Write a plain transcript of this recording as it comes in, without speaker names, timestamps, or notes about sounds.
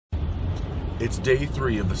It's day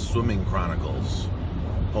 3 of the Swimming Chronicles.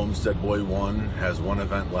 Homestead Boy 1 has one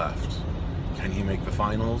event left. Can he make the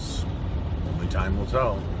finals? Only time will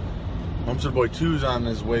tell. Homestead Boy 2 is on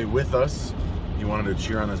his way with us. He wanted to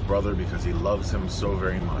cheer on his brother because he loves him so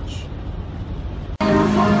very much. Oh,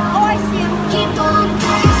 I see him. Keep going.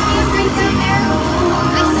 I see him right down there.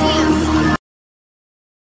 I see him.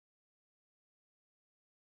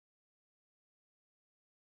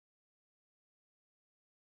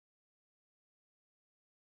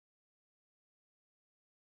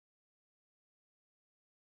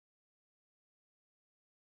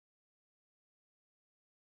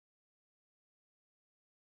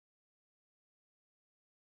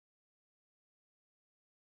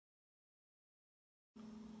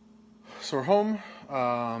 So we're home.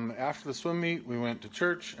 After the swim meet, we went to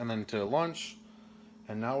church and then to lunch.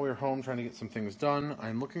 And now we're home trying to get some things done.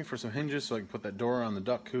 I'm looking for some hinges so I can put that door on the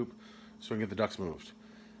duck coop so we can get the ducks moved.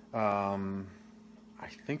 I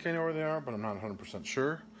think I know where they are, but I'm not 100%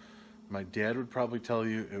 sure. My dad would probably tell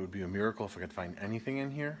you it would be a miracle if I could find anything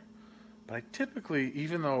in here. But I typically,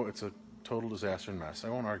 even though it's a total disaster and mess, I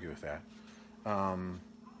won't argue with that.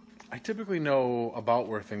 I typically know about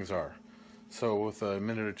where things are. So with a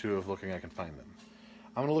minute or two of looking, I can find them.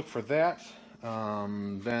 I'm going to look for that.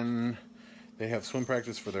 Then they have swim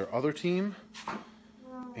practice for their other team.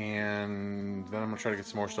 And then I'm going to try to get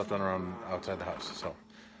some more stuff done around outside the house. So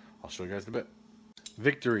I'll show you guys in a bit.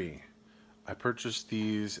 Victory. I purchased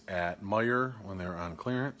these at Meijer when they were on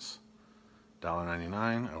clearance.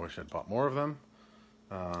 $1.99. I wish I'd bought more of them.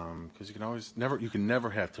 Because you can never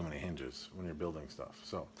have too many hinges when you're building stuff.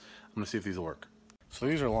 So I'm going to see if these will work. So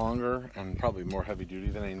these are longer and probably more heavy duty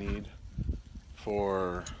than I need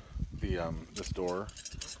for the this door.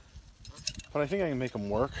 But I think I can make them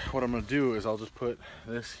work. What I'm going to do is I'll just put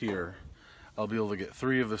this here. I'll be able to get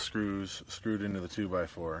 3 of the screws screwed into the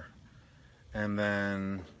 2x4. And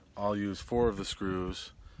then I'll use 4 of the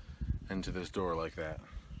screws into this door like that.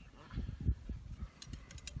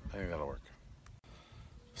 I think that'll work.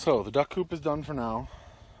 So the duck coop is done for now.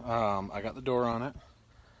 I got the door on it.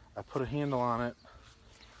 I put a handle on it.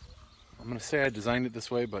 I'm going to say I designed it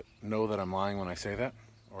this way, but know that I'm lying when I say that,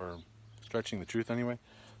 or stretching the truth anyway.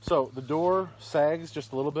 So the door sags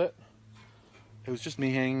just a little bit. It was just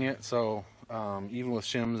me hanging it, so even with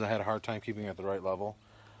shims, I had a hard time keeping it at the right level.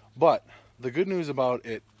 But the good news about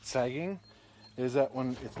it sagging is that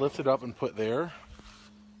when it's lifted up and put there,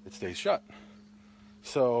 it stays shut.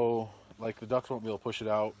 So, like, the ducks won't be able to push it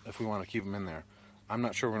out if we want to keep them in there. I'm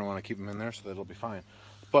not sure we're going to want to keep them in there, so that'll be fine.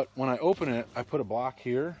 But when I open it, I put a block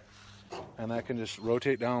here, and that can just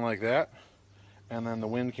rotate down like that, and then the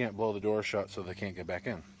wind can't blow the door shut so they can't get back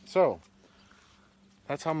in. So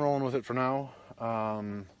that's how I'm rolling with it for now.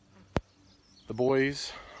 The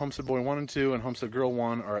boys, Homestead Boy 1 and 2 and Homestead Girl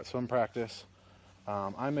 1, are at swim practice.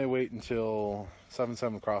 I may wait until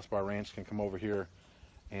 7-7 Crossbar Ranch can come over here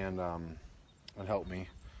and help me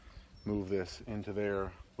move this into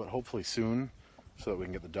there, but hopefully soon, so that we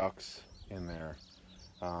can get the ducks in there.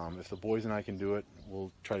 If the boys and I can do it,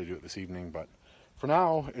 we'll try to do it this evening, but for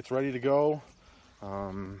now, it's ready to go.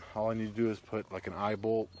 All I need to do is put like an eye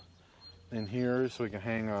bolt in here so we can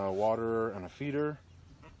hang a waterer and a feeder,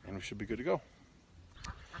 and we should be good to go.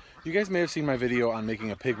 You guys may have seen my video on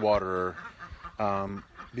making a pig waterer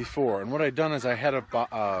before, and what I'd done is I had a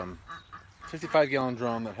 55-gallon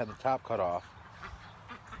drum that had the top cut off,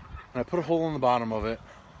 and I put a hole in the bottom of it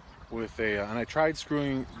with and I tried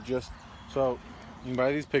screwing so you can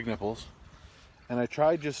buy these pig nipples, and I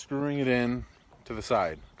tried just screwing it in to the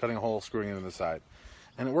side, cutting a hole, screwing it in the side,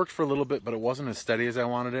 and it worked for a little bit, but it wasn't as steady as I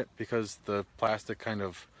wanted it because the plastic kind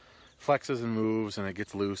of flexes and moves, and it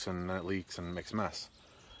gets loose, and then it leaks and makes a mess.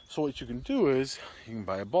 So what you can do is you can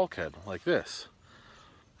buy a bulkhead like this,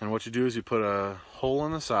 and what you do is you put a hole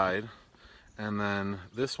in the side, and then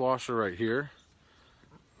this washer right here,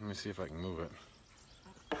 let me see if I can move it.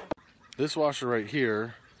 This washer right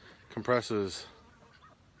here compresses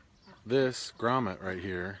this grommet right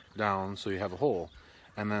here down so you have a hole,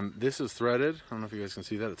 and then this is threaded. I don't know if you guys can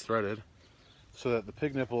see that, it's threaded so that the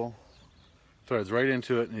pig nipple threads right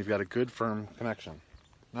into it and you've got a good firm connection.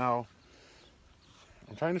 Now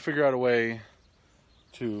I'm trying to figure out a way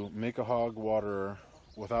to make a hog waterer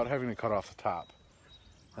without having to cut off the top,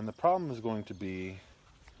 and the problem is going to be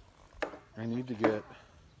I need to get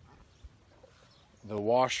the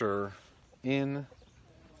washer in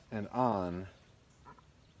and on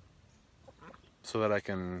so that I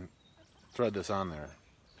can thread this on there.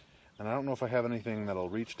 And I don't know if I have anything that'll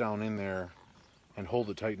reach down in there and hold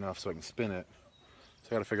it tight enough so I can spin it. So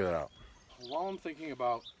I gotta figure that out. While I'm thinking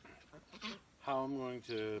about how I'm going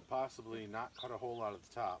to possibly not cut a hole out at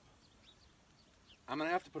the top, I'm gonna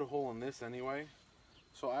have to put a hole in this anyway.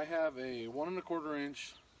 So I have a 1 1/4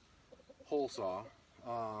 inch hole saw,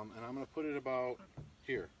 and I'm gonna put it about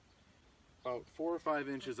here, about 4 or 5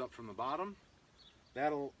 inches up from the bottom.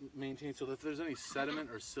 That'll maintain so that if there's any sediment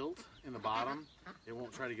or silt in the bottom, it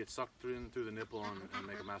won't try to get sucked through the nipple and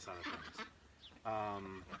make a mess out of things.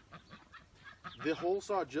 The hole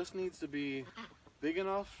saw just needs to be big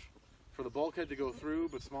enough for the bulkhead to go through,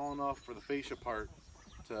 but small enough for the fascia part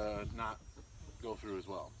to not go through as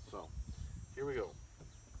well. So here we go.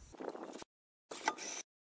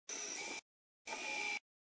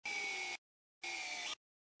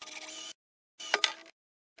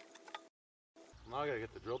 Now I gotta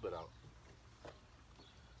get the drill bit out.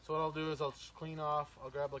 So what I'll do is I'll just clean off, I'll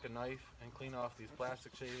grab like a knife and clean off these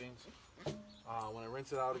plastic shavings. When I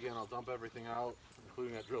rinse it out again, I'll dump everything out,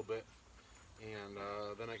 including that drill bit, and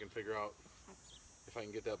then I can figure out if I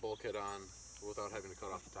can get that bulkhead on without having to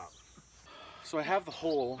cut off the top. So I have the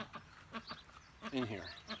hole in here.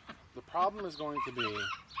 The problem is going to be,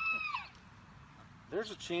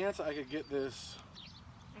 there's a chance I could get this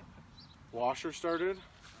washer started,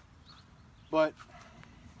 but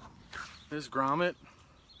this grommet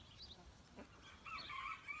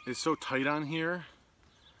is so tight on here.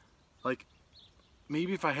 Like,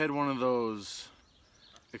 maybe if I had one of those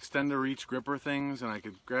extend the reach gripper things and I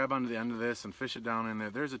could grab onto the end of this and fish it down in there,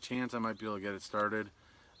 there's a chance I might be able to get it started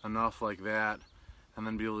enough like that, and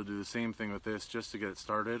then be able to do the same thing with this just to get it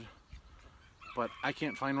started. But I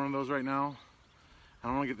can't find one of those right now. I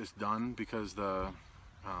don't want to get this done because the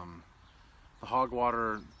hog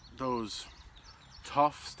water, those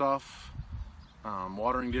tough stuff,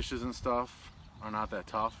 watering dishes and stuff are not that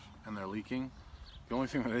tough, and they're leaking. The only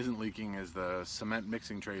thing that isn't leaking is the cement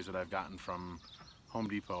mixing trays that I've gotten from Home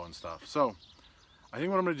Depot and stuff. So I think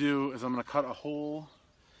what I'm going to do is I'm going to cut a hole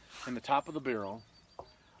in the top of the barrel,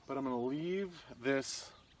 but I'm going to leave this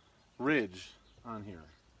ridge on here.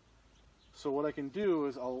 So what I can do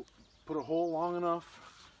is I'll put a hole long enough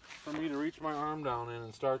for me to reach my arm down in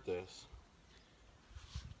and start this.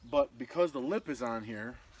 But because the lip is on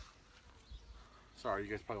here, sorry, you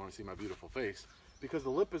guys probably want to see my beautiful face. Because the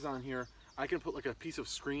lip is on here, I can put like a piece of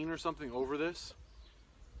screen or something over this.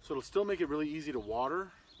 So it'll still make it really easy to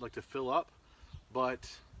water, like to fill up. But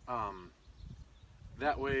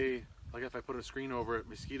that way, like if I put a screen over it,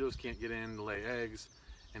 mosquitoes can't get in to lay eggs.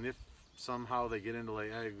 And if somehow they get in to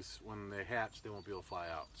lay eggs, when they hatch, they won't be able to fly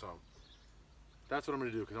out. So that's what I'm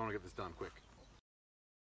going to do because I want to get this done quick.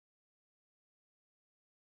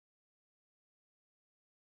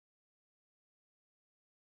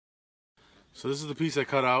 So this is the piece I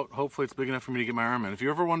cut out. Hopefully it's big enough for me to get my arm in. If you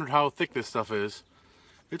ever wondered how thick this stuff is,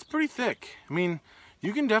 it's pretty thick. I mean,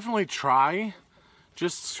 you can definitely try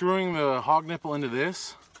just screwing the hog nipple into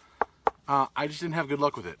this. I just didn't have good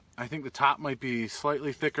luck with it. I think the top might be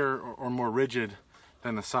slightly thicker or more rigid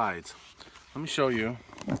than the sides. Let me show you.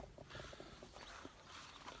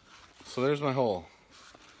 So there's my hole.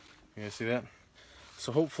 You guys see that?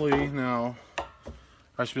 So hopefully now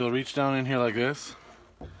I should be able to reach down in here like this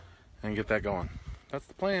and get that going. That's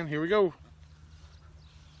the plan. Here we go.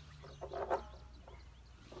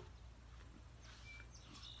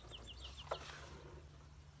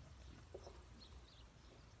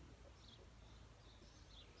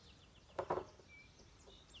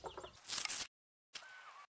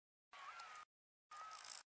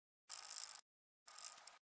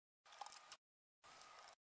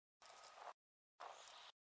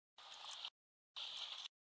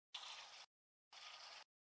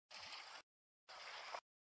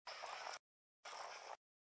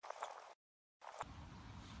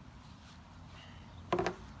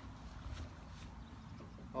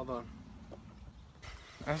 All done.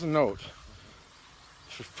 As a note,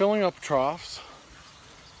 if you're filling up troughs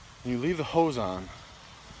and you leave the hose on,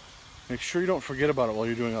 make sure you don't forget about it while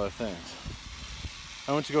you're doing other things.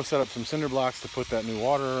 I went to go set up some cinder blocks to put that new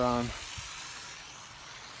water on,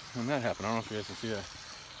 and that happened. I don't know if you guys can see that.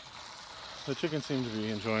 The chickens seem to be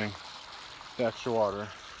enjoying the extra water,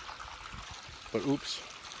 but oops.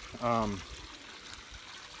 I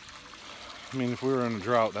mean, if we were in a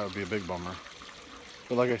drought, that would be a big bummer.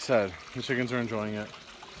 But like I said, the chickens are enjoying it.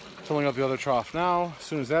 Filling up the other trough now. As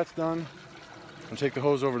soon as that's done, I'll take the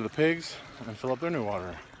hose over to the pigs and fill up their new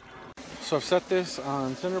water. So I've set this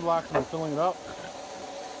on cinder blocks and I'm filling it up.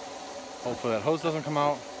 Hopefully that hose doesn't come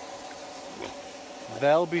out.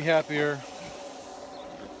 They'll be happier.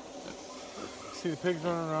 See the pigs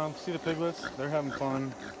running around, see the piglets, they're having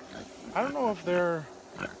fun. I don't know if they're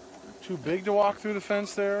too big to walk through the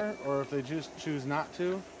fence there or if they just choose not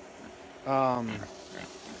to. But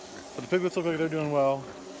the piglets look like they're doing well.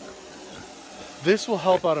 This will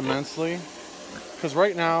help out immensely Because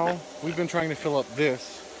right now, we've been trying to fill up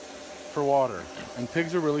this for water. And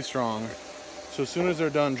pigs are really strong. So as soon as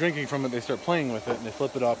they're done drinking from it, they start playing with it and they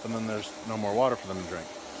flip it up and then there's no more water for them to drink.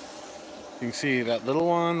 You can see that little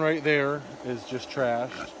one right there is just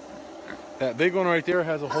trashed. That big one right there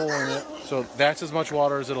has a hole in it. So that's as much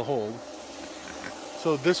water as it'll hold.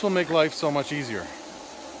 So this will make life so much easier.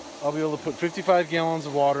 I'll be able to put 55 gallons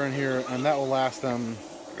of water in here and that will last them,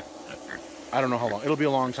 I don't know how long. It'll be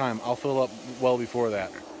a long time. I'll fill up well before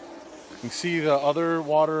that. You can see the other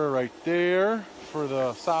water right there for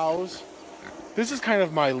the sows. This is kind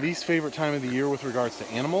of my least favorite time of the year with regards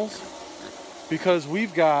to animals because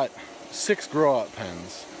we've got 6 grow-out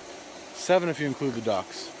pens, 7 if you include the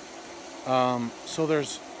ducks. So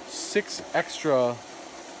there's 6 extra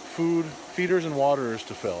food feeders and waterers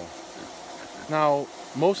to fill. Now,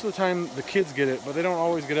 most of the time the kids get it, but they don't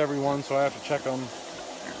always get every one, so I have to check them.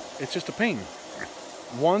 It's just a pain.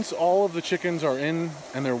 Once all of the chickens are in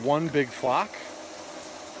and they're one big flock,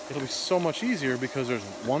 it'll be so much easier because there's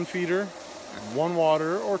 1 feeder, 1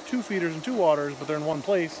 water, or 2 feeders and 2 waters, but they're in one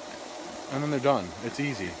place, and then they're done. It's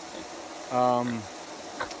easy.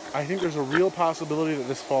 I think there's a real possibility that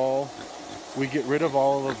this fall we get rid of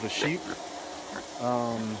all of the sheep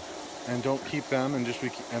and don't keep them, and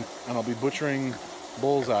I'll be butchering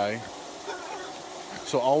bullseye.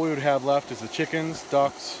 So all we would have left is the chickens,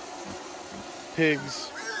 ducks,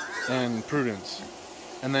 pigs, and prudence.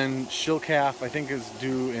 And then shill calf I think is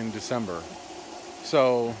due in December.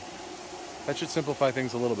 So that should simplify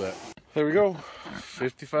things a little bit. There we go,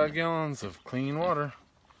 55 gallons of clean water.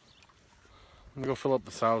 I'm gonna go fill up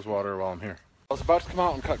the sow's water while I'm here. I was about to come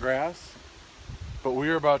out and cut grass, but we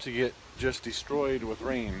are about to get just destroyed with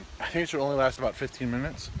rain. I think it should only last about 15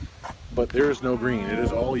 minutes, but there is no green. It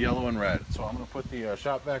is all yellow and red. So I'm gonna put the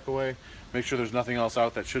shop vac away, make sure there's nothing else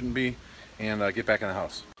out that shouldn't be, and get back in the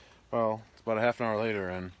house. Well, it's about a half an hour later,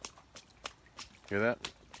 and hear that?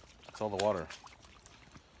 That's all the water.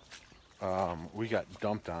 We got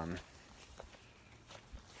dumped on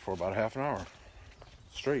for about a half an hour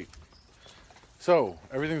straight. So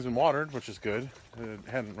everything's been watered, which is good. It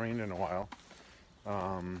hadn't rained in a while.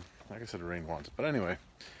 Like I said, it rained once. But anyway,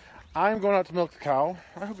 I'm going out to milk the cow.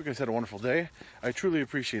 I hope you guys had a wonderful day. I truly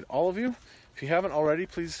appreciate all of you. If you haven't already,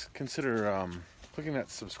 please consider clicking that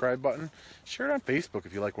subscribe button. Share it on Facebook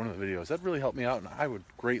if you like one of the videos. That really helped me out, and I would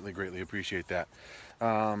greatly, greatly appreciate that.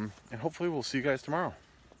 And hopefully we'll see you guys tomorrow.